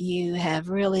 that you have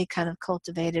really kind of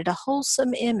cultivated a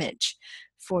wholesome image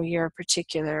for your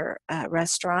particular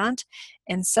restaurant,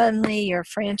 and suddenly your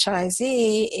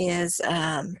franchisee is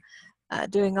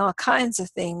doing all kinds of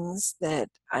things that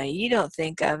you don't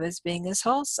think of as being as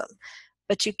wholesome.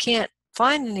 But you can't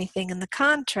find anything in the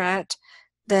contract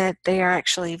that they are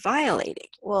actually violating.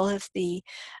 Well, if the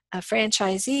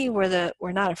franchisee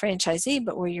were not a franchisee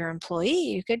but were your employee,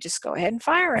 you could just go ahead and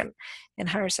fire him and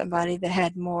hire somebody that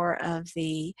had more of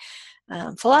the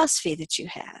philosophy that you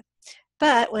had.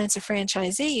 But when it's a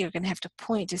franchisee, you're going to have to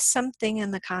point to something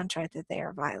in the contract that they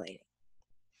are violating.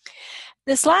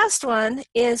 This last one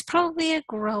is probably a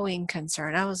growing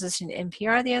concern. I was listening to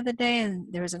NPR the other day, and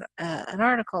there was an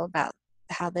article about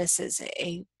how this is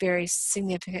a very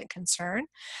significant concern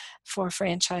for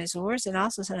franchisors and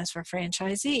also sometimes for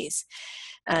franchisees.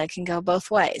 It can go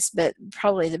both ways, but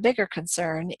probably the bigger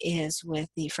concern is with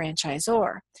the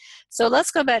franchisor. So let's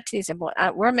go back to the example.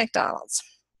 We're McDonald's.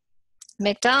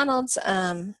 McDonald's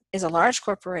is a large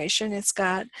corporation. It's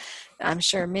got, I'm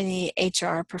sure, many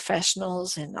HR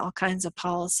professionals and all kinds of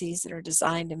policies that are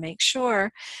designed to make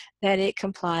sure that it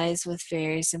complies with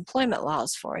various employment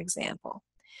laws, for example.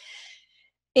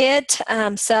 It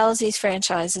sells these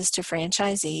franchises to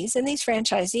franchisees, and these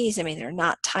franchisees, they're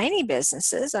not tiny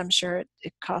businesses. I'm sure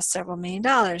it costs several $1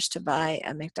 million to buy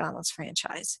a McDonald's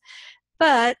franchise.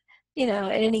 But, at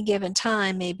any given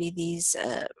time, maybe these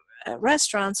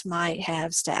restaurants might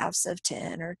have staffs of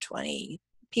 10 or 20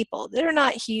 people. They're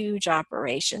not huge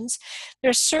operations.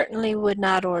 There certainly would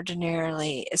not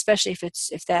ordinarily, especially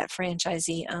if that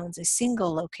franchisee owns a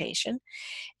single location,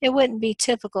 it wouldn't be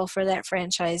typical for that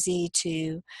franchisee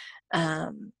to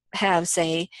have,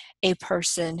 say, a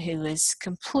person who is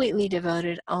completely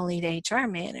devoted only to HR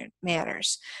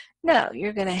matters. No,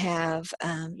 you're going to have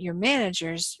your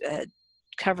managers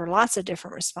cover lots of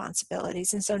different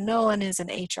responsibilities, and so no one is an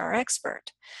HR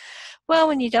expert. Well,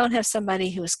 when you don't have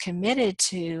somebody who is committed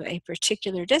to a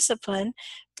particular discipline,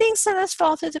 things sometimes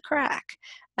fall through the crack.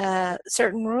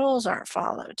 Certain rules aren't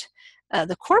followed.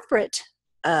 The corporate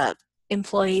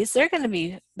employees,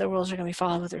 the rules are going to be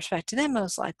followed with respect to them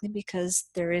most likely because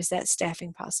there is that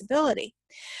staffing possibility.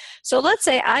 So let's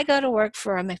say I go to work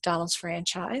for a McDonald's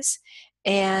franchise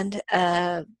and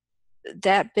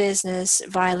that business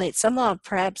violates some law.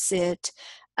 Perhaps it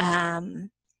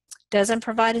doesn't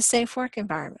provide a safe work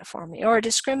environment for me, or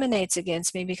discriminates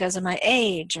against me because of my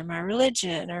age or my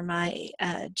religion or my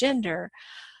gender,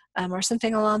 or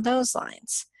something along those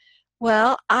lines.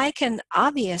 Well, I can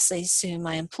obviously sue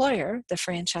my employer, the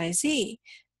franchisee,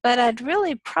 but I'd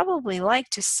really probably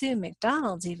like to sue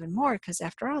McDonald's even more because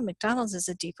after all, McDonald's is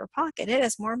a deeper pocket. It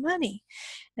has more money.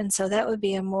 And so that would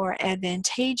be a more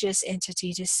advantageous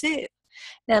entity to sue.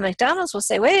 Now, McDonald's will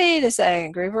say, wait a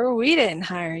second, Groover, we didn't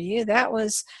hire you. That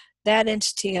was that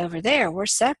entity over there. We're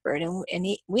separate, and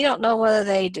we don't know whether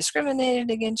they discriminated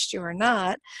against you or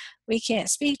not. We can't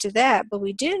speak to that, but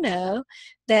we do know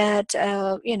that,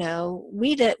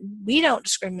 we don't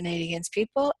discriminate against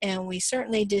people, and we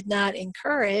certainly did not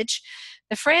encourage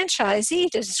the franchisee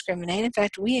to discriminate. In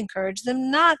fact, we encourage them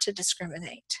not to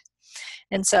discriminate.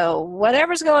 And so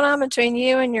whatever's going on between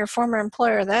you and your former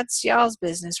employer, that's y'all's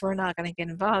business. We're not going to get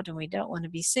involved, and we don't want to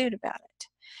be sued about it.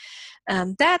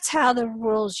 That's how the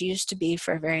rules used to be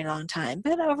for a very long time.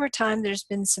 But over time, there's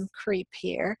been some creep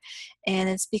here, and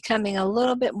it's becoming a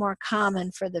little bit more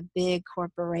common for the big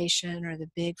corporation or the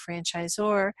big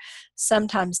franchisor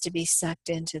sometimes to be sucked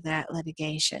into that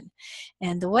litigation.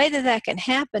 And the way that that can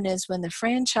happen is when the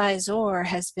franchisor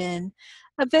has been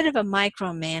a bit of a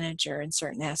micromanager in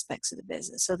certain aspects of the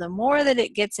business. So the more that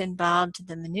it gets involved in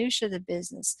the minutiae of the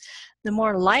business, the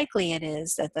more likely it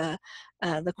is that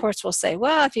the courts will say,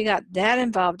 well, if you got that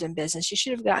involved in business, you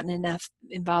should have gotten enough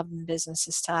involved in business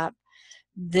to stop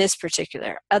this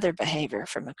particular other behavior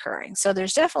from occurring. So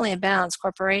there's definitely a balance.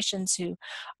 Corporations who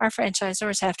are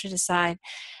franchisors have to decide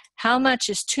how much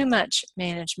is too much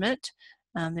management.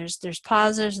 There's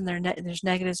positives and there's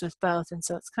negatives with both, and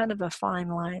so it's kind of a fine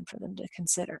line for them to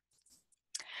consider.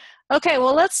 Okay,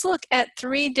 well, let's look at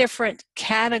 3 different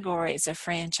categories of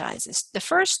franchises. The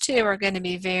first 2 are going to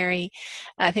be very,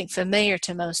 I think, familiar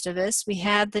to most of us. We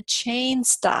have the chain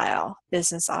style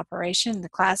business operation. The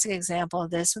classic example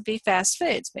of this would be fast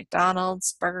foods,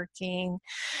 McDonald's, Burger King,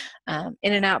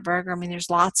 In-N-Out Burger. I mean, there's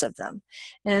lots of them.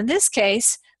 And in this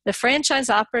case, the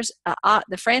franchisee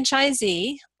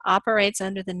operates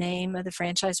under the name of the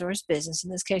franchisor's business,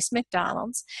 in this case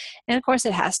McDonald's, and of course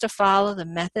it has to follow the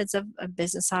methods of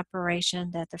business operation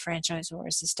that the franchisor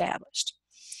has established.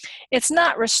 It's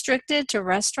not restricted to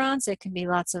restaurants. It can be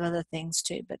lots of other things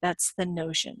too, but that's the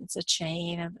notion. It's a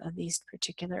chain of these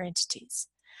particular entities.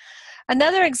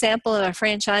 Another example of a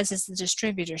franchise is the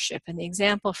distributorship, and the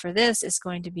example for this is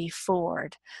going to be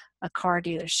Ford, a car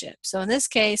dealership. So in this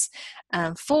case,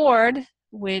 Ford,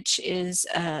 which is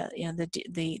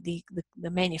the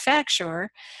manufacturer,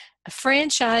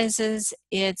 franchises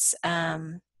its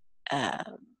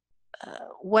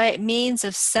means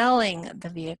of selling the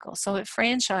vehicle. So it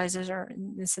franchises, or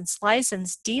in this sense,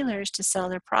 licensed dealers to sell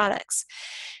their products.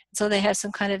 So they have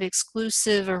some kind of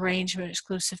exclusive arrangement,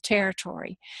 exclusive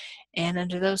territory. And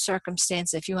under those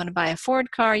circumstances, if you want to buy a Ford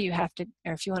car, you have to,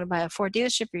 or if you want to buy a Ford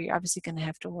dealership, you're obviously going to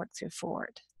have to work through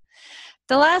Ford.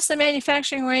 The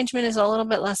manufacturing arrangement is a little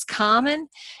bit less common,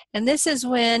 and this is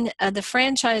when the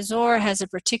franchisor has a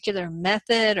particular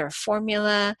method or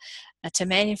formula to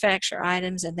manufacture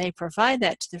items, and they provide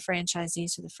that to the franchisee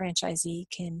so the franchisee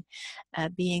can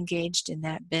be engaged in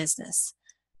that business.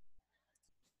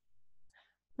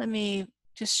 Let me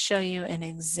just show you an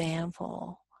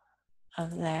example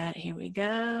of that. Here we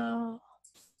go.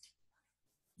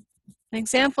 An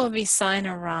example would be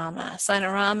Signorama.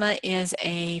 Signorama is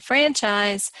a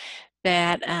franchise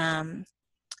that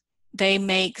they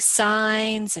make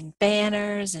signs and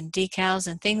banners and decals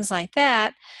and things like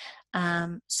that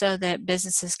so that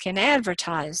businesses can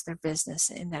advertise their business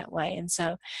in that way. And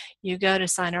so you go to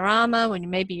Signorama when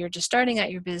maybe you're just starting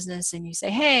out your business and you say,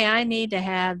 hey, I need to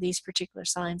have these particular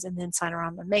signs, and then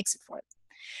Signorama makes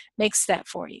that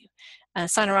for you.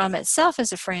 Signorama itself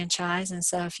is a franchise, and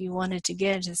so if you wanted to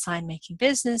get into the sign making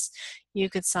business, you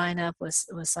could sign up with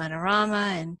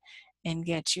Signorama and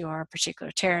get your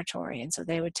particular territory. And so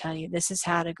they would tell you, this is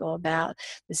how to go about,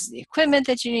 this is the equipment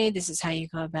that you need, this is how you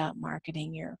go about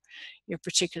marketing your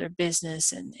particular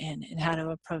business and how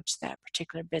to approach that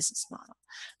particular business model.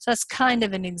 So that's kind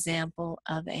of an example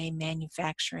of a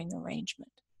manufacturing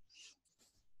arrangement.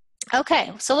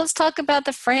 Okay, so let's talk about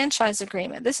the franchise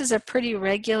agreement. This is a pretty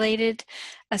regulated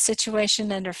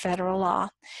situation under federal law.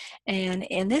 And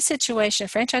in this situation, a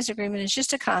franchise agreement is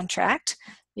just a contract.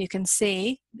 You can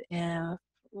see the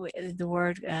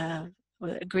word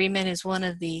agreement is one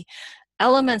of the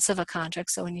elements of a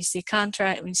contract. So when you see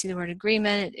contract, when you see the word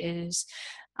agreement, it is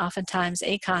oftentimes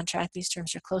a contract. These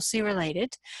terms are closely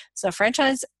related. So a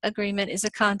franchise agreement is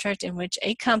a contract in which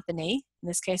a company, in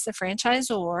this case the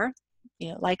franchisor,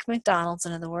 like McDonald's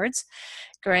in other words,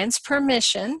 grants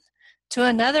permission to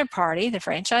another party, the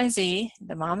franchisee,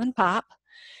 the mom and pop,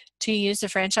 to use the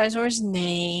franchisor's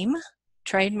name,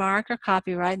 trademark, or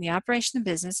copyright in the operation of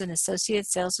the business and associated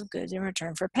sales of goods in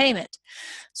return for payment.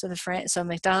 So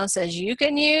McDonald's says you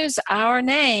can use our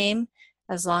name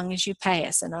as long as you pay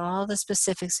us, and all the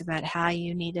specifics about how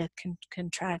you need to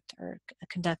contract or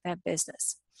conduct that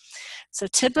business. So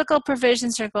typical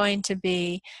provisions are going to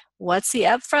be, what's the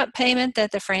upfront payment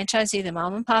that the franchisee, the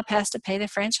mom and pop, has to pay the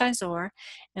franchisor,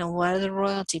 and what are the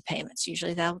royalty payments?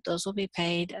 Usually those will be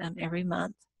paid every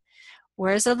month.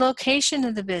 Where's the location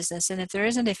of the business? And if there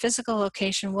isn't a physical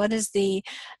location, what is the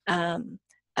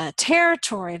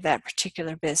territory of that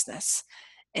particular business?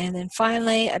 And then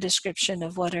finally, a description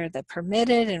of what are the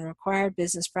permitted and required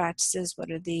business practices,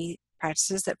 what are the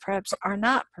practices that perhaps are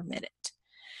not permitted.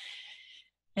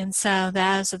 And so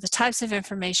those are the types of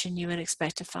information you would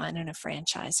expect to find in a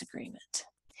franchise agreement.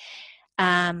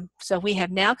 So we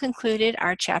have now concluded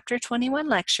our Chapter 21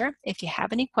 lecture. If you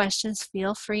have any questions,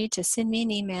 feel free to send me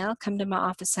an email, come to my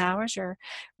office hours, or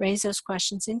raise those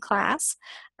questions in class.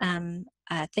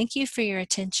 Thank you for your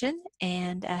attention,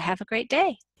 and have a great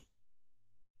day.